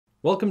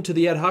Welcome to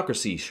the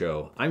Adhocracy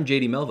Show. I'm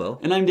JD Melville.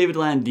 And I'm David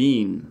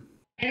Landeen.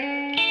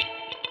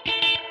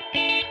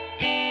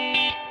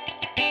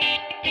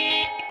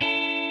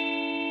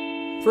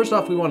 First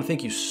off, we want to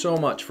thank you so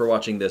much for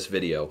watching this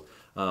video.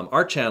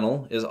 Our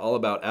channel is all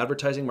about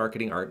advertising,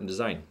 marketing, art, and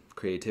design,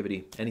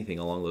 creativity, anything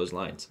along those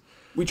lines.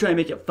 We try and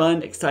make it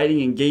fun,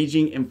 exciting,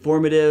 engaging,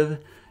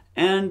 informative,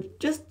 and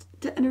just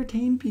to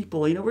entertain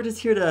people. You know, we're just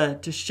here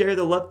to share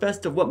the love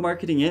fest of what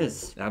marketing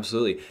is.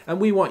 Absolutely. And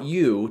we want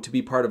you to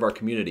be part of our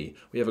community.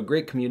 We have a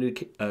great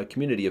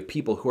community of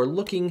people who are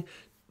looking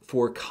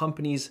for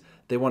companies.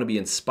 They want to be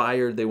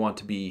inspired. They want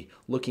to be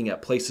looking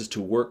at places to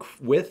work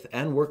with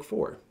and work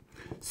for.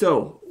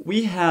 So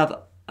we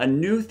have a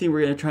new thing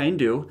we're going to try and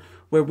do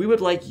where we would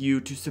like you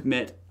to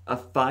submit a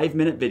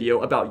 5-minute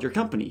video about your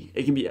company.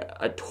 It can be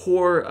a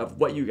tour of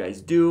what you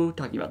guys do,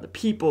 talking about the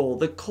people,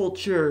 the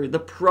culture, the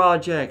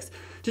projects,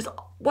 just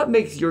what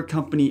makes your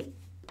company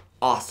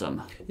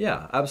awesome.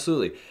 Yeah,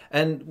 absolutely.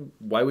 And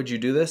why would you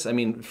do this? I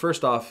mean,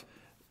 first off,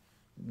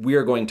 we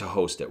are going to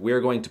host it. We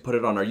are going to put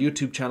it on our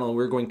YouTube channel and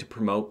we're going to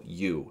promote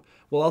you.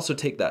 We'll also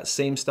take that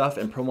same stuff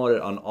and promote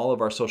it on all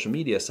of our social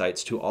media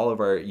sites to all of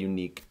our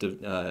unique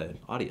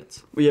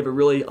audience. We have a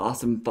really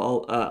awesome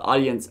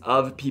audience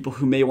of people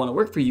who may want to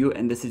work for you,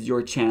 and this is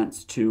your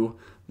chance to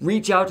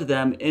reach out to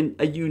them in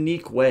a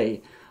unique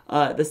way.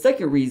 The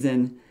second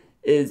reason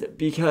is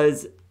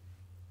because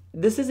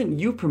this isn't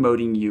you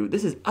promoting you,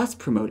 this is us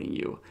promoting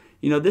you.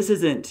 You know, this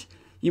is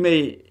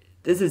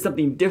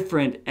something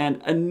different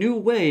and a new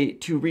way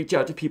to reach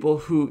out to people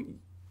who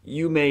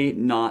you may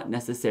not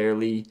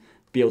necessarily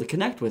be able to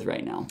connect with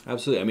right now.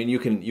 Absolutely. I mean, you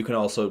can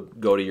also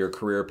go to your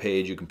career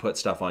page. You can put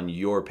stuff on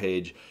your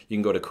page. You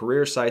can go to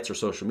career sites or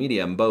social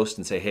media and boast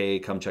and say, hey,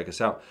 come check us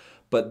out.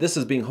 But this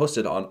is being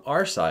hosted on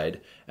our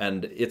side,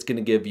 and it's going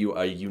to give you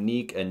a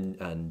unique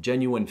and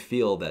genuine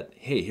feel that,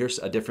 hey, here's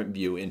a different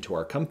view into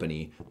our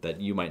company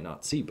that you might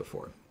not see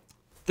before.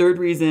 Third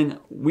reason,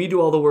 we do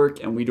all the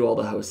work and we do all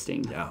the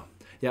hosting. Yeah,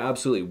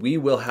 absolutely. We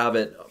will have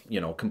it,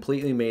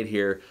 completely made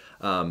here.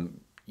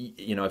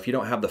 If you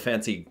don't have the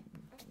fancy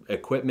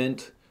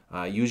equipment,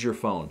 use your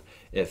phone.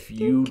 If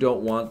you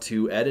don't want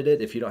to edit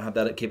it, if you don't have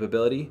that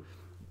capability,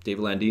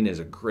 David Landeen is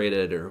a great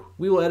editor.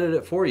 We will edit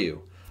it for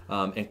you.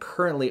 And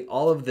currently,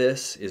 all of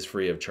this is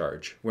free of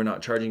charge. We're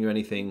not charging you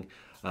anything.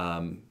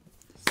 Sign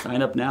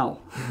up now,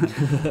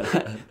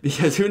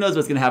 because who knows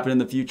what's going to happen in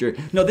the future.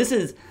 No, this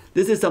is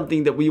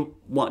something that we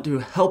want to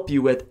help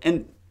you with,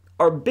 and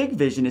our big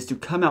vision is to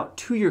come out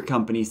to your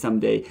company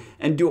someday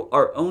and do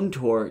our own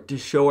tour to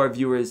show our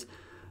viewers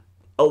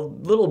a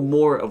little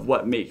more of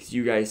what makes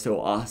you guys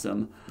so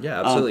awesome. Yeah,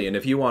 absolutely. And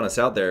if you want us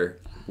out there,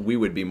 we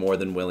would be more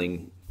than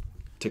willing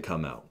to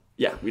come out.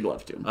 Yeah, we'd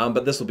love to.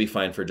 But this will be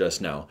fine for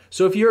just now.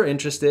 So if you're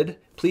interested,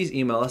 please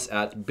email us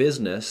at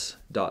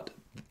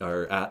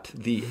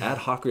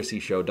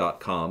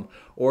theadhocracyshow.com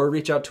or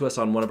reach out to us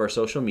on one of our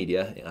social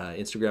media,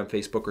 Instagram,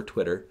 Facebook, or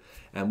Twitter,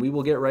 and we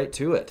will get right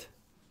to it.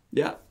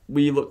 Yeah,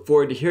 we look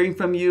forward to hearing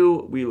from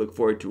you. We look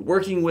forward to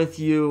working with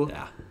you.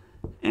 Yeah.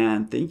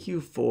 And thank you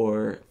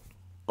for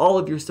all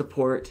of your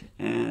support,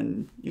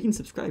 and you can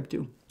subscribe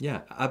too.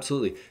 Yeah,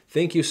 absolutely.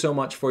 Thank you so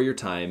much for your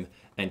time,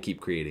 and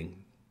keep creating.